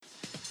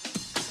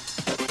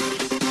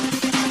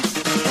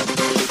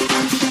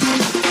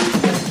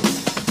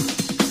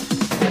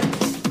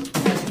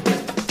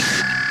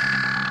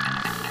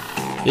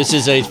This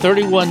is a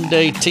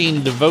 31-day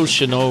teen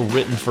devotional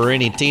written for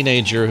any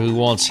teenager who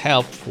wants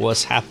help with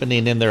what's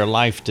happening in their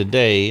life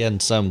today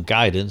and some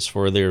guidance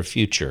for their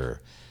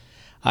future.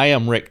 I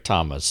am Rick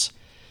Thomas.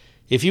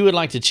 If you would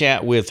like to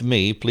chat with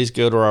me, please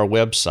go to our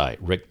website,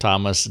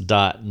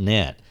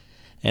 rickthomas.net,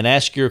 and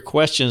ask your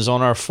questions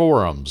on our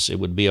forums. It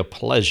would be a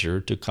pleasure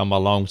to come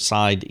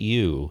alongside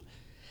you.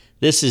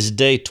 This is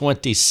day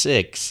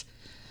 26.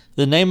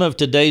 The name of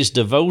today's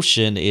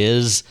devotion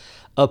is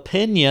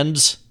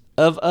Opinions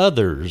of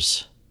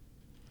Others.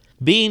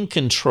 Being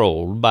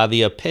controlled by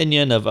the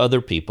opinion of other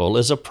people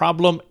is a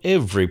problem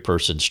every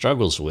person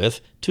struggles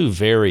with to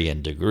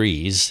varying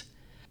degrees.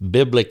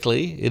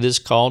 Biblically, it is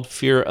called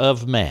fear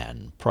of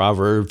man.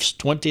 Proverbs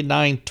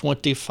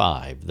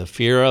 29:25. The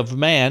fear of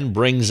man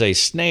brings a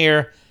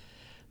snare,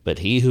 but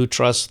he who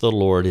trusts the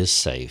Lord is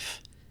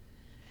safe.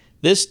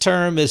 This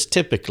term is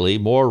typically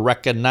more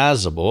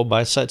recognizable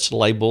by such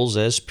labels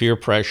as peer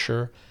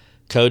pressure,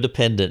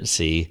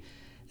 codependency,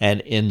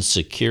 and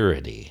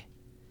insecurity.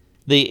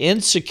 The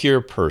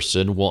insecure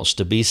person wants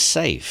to be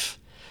safe,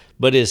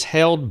 but is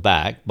held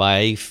back by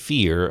a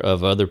fear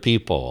of other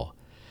people.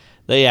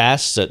 They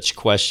ask such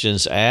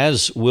questions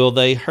as, will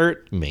they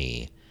hurt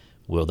me?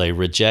 Will they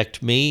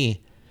reject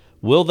me?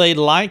 Will they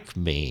like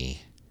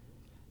me?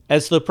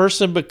 As the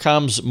person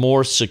becomes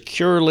more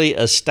securely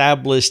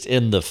established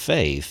in the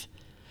faith,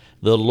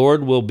 the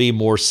Lord will be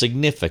more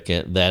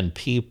significant than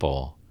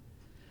people.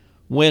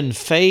 When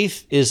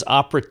faith is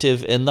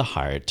operative in the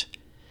heart,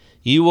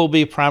 you will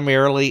be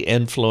primarily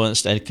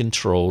influenced and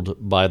controlled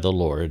by the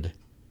Lord.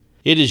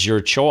 It is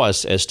your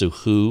choice as to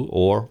who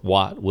or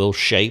what will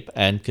shape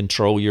and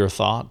control your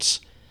thoughts.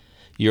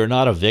 You're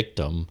not a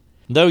victim,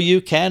 though you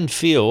can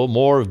feel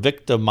more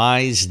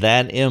victimized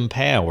than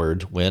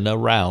empowered when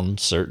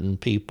around certain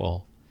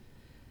people.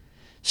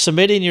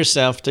 Submitting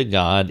yourself to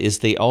God is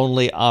the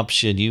only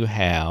option you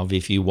have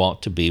if you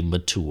want to be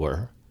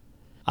mature.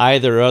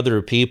 Either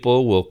other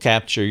people will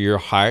capture your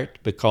heart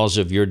because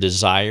of your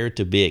desire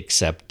to be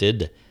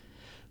accepted,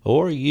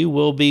 or you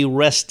will be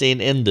resting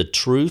in the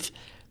truth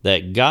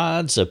that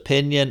God's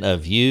opinion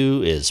of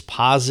you is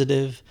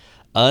positive,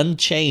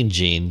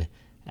 unchanging,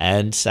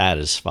 and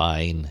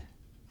satisfying.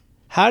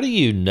 How do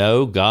you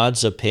know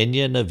God's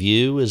opinion of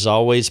you is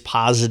always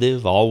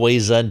positive,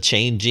 always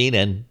unchanging,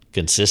 and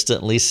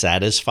consistently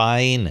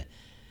satisfying?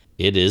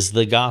 It is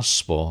the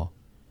gospel.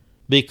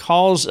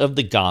 Because of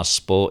the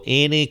gospel,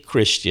 any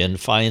Christian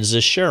finds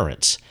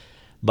assurance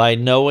by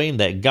knowing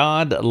that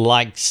God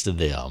likes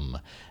them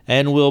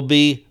and will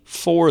be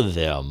for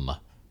them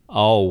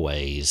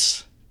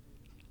always.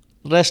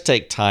 Let's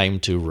take time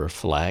to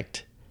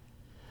reflect.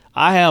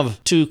 I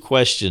have two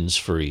questions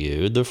for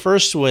you. The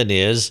first one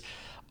is,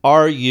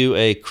 are you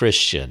a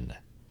Christian?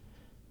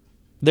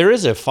 There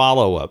is a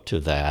follow-up to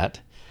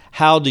that.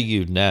 How do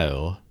you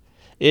know?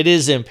 It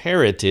is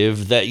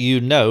imperative that you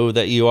know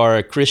that you are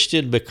a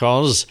Christian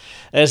because,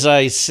 as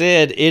I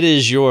said, it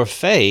is your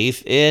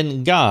faith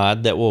in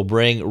God that will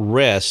bring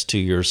rest to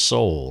your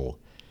soul.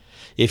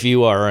 If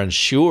you are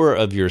unsure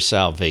of your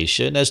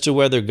salvation as to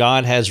whether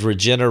God has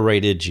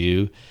regenerated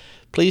you,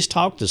 please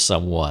talk to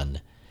someone.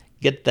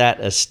 Get that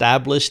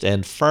established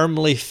and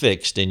firmly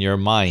fixed in your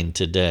mind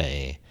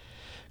today.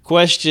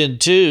 Question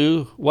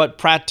 2, what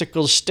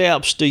practical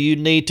steps do you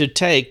need to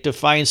take to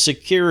find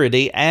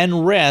security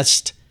and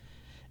rest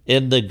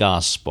in the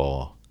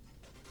gospel?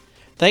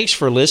 Thanks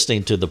for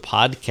listening to the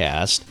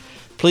podcast.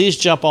 Please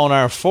jump on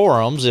our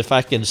forums if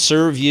I can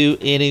serve you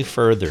any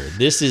further.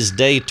 This is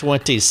day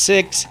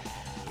 26,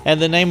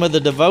 and the name of the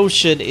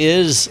devotion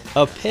is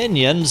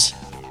Opinions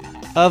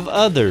of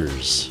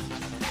Others.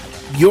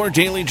 Your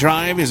Daily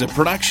Drive is a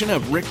production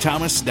of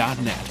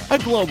rickthomas.net, a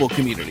global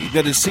community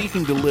that is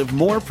seeking to live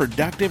more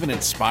productive and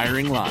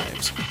inspiring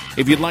lives.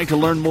 If you'd like to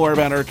learn more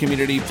about our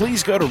community,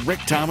 please go to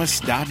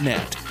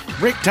rickthomas.net.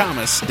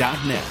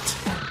 rickthomas.net.